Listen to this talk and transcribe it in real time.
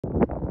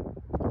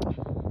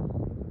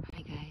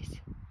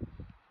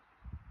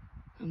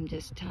I'm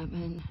just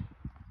having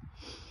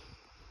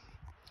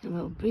a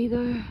little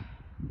breather.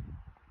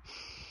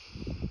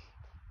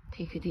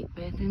 Take a deep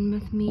breath in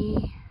with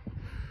me.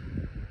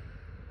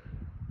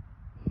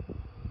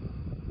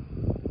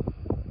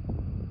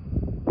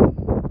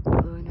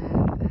 Blowing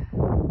out that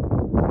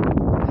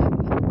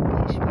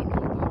which we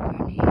no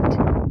longer need.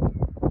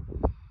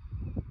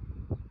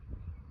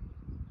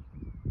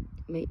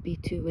 It might be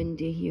too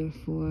windy here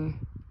for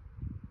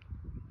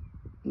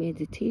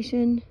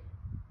meditation,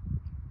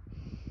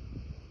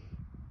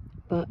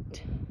 but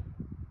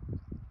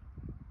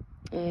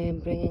I am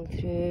bringing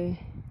through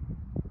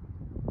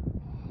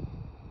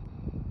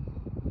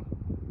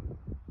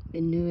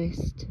the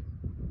newest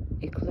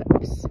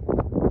Eclipse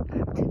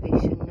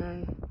activation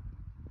now.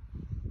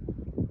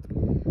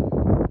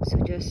 So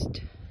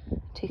just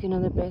take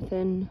another breath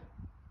in,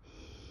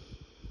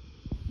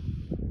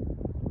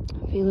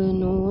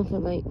 feeling all of the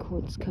light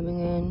codes coming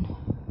in.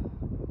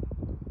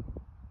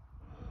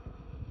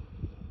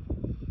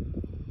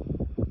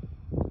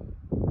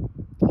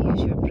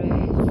 Use your breath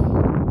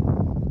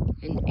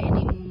in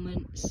any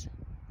moments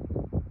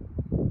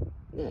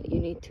that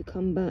you need to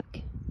come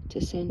back to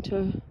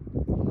center.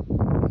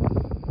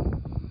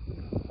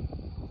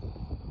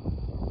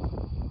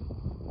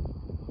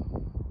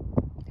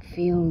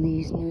 Feel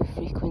these new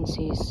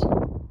frequencies.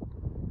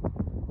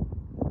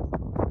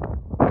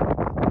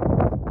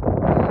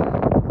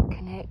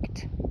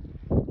 Connect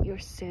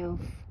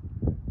yourself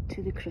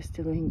to the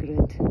crystalline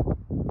grid.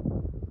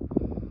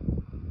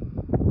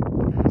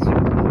 That's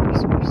your power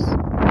source.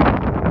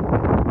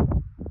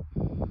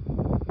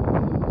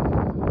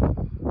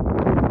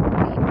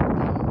 Be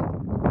open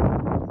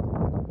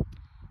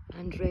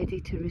and ready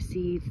to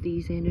receive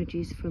these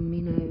energies from me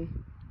now.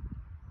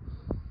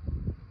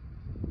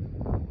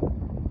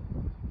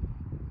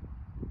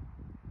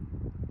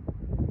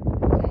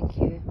 Thank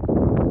you.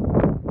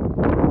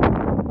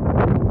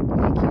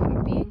 Thank you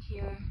for being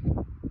here.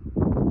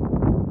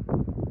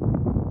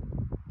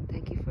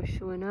 Thank you for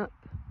showing up.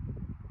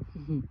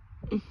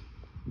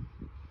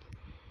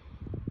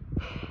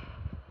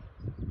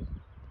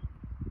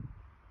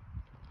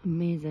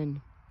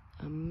 Amazing,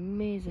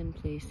 amazing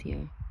place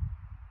here.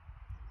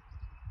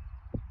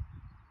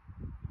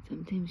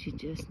 Sometimes you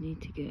just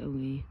need to get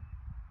away.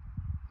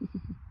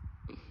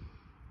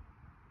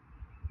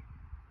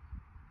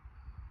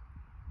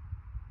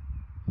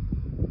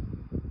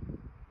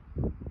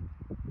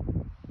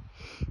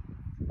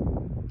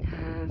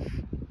 Have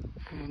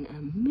an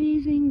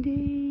amazing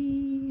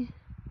day.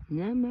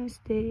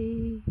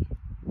 Namaste.